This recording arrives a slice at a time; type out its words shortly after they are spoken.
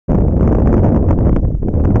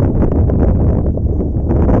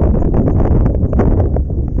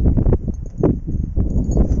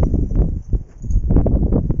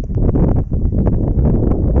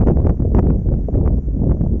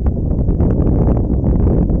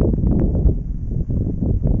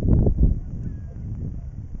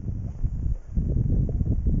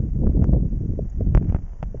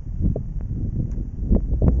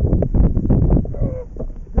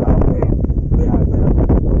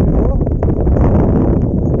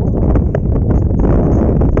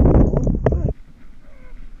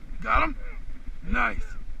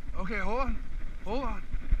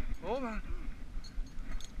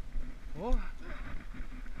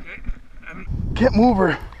can't move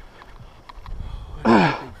her.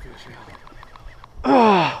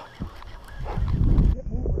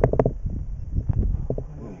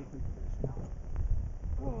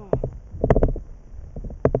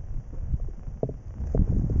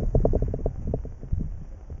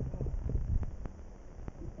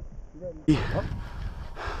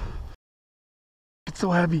 It's so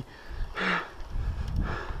heavy.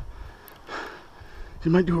 She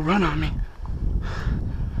might do a run on me.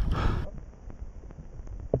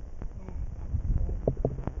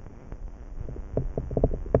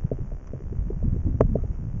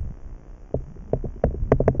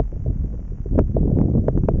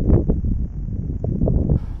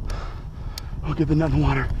 I'll get the net in the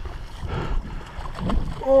water.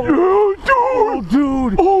 Oh,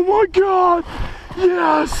 dude! Oh my God!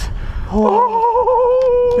 Yes!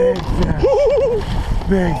 Oh! Big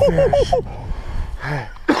fish.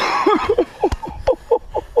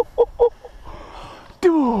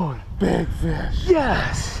 Dude! Big fish.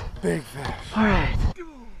 Yes! Big fish. All right. Dude,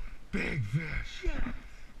 big fish.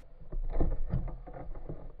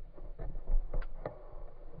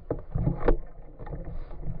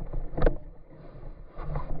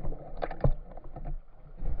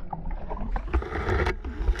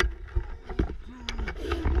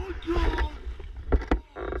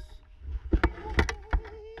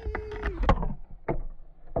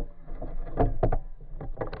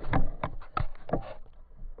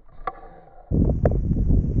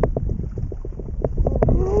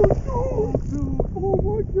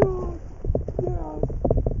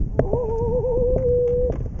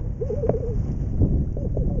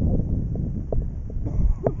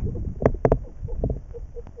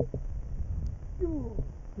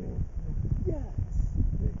 Yes.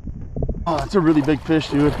 Oh, that's a really big fish,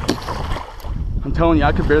 dude. I'm telling you,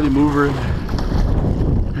 I could barely move her.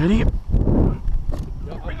 Ready? Yeah,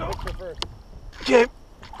 I'll go first. Okay.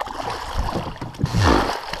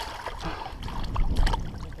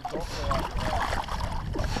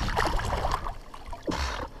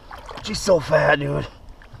 She's so fat, dude.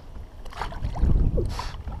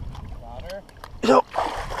 Got her? Yep.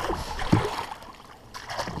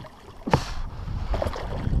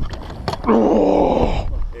 Oh,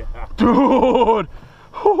 Yeah. dude.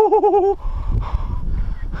 Oh.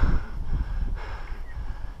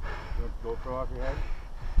 GoPro off your head?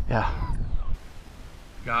 Yeah.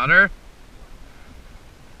 Got her?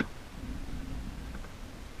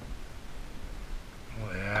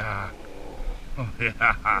 Oh yeah. Oh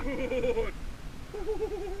yeah.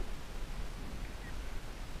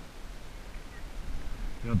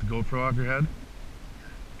 You want the GoPro off your head?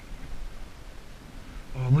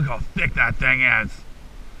 Oh, look how thick that thing is.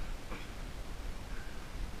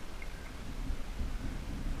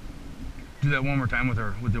 Do that one more time with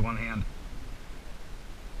her, with your one hand.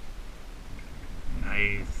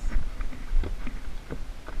 Nice.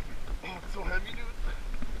 Oh, it's so heavy, dude.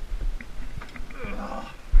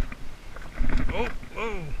 Oh,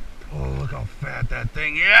 oh. Oh, look how fat that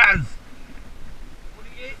thing is.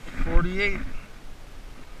 48. 48.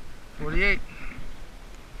 48.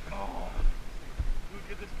 Oh. Dude,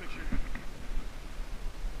 get this picture.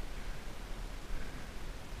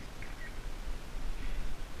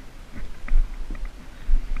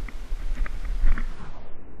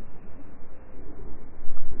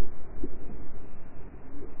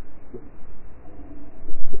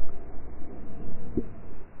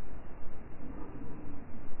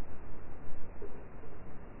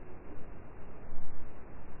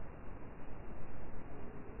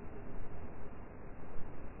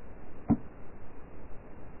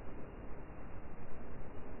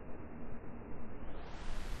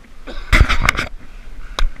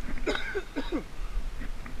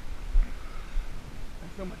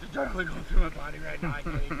 So much adrenaline going through my body right now, I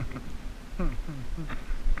can't even breathe.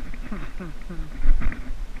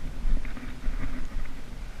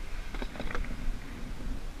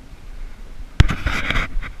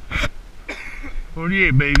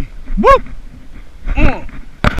 48, baby. Whoop!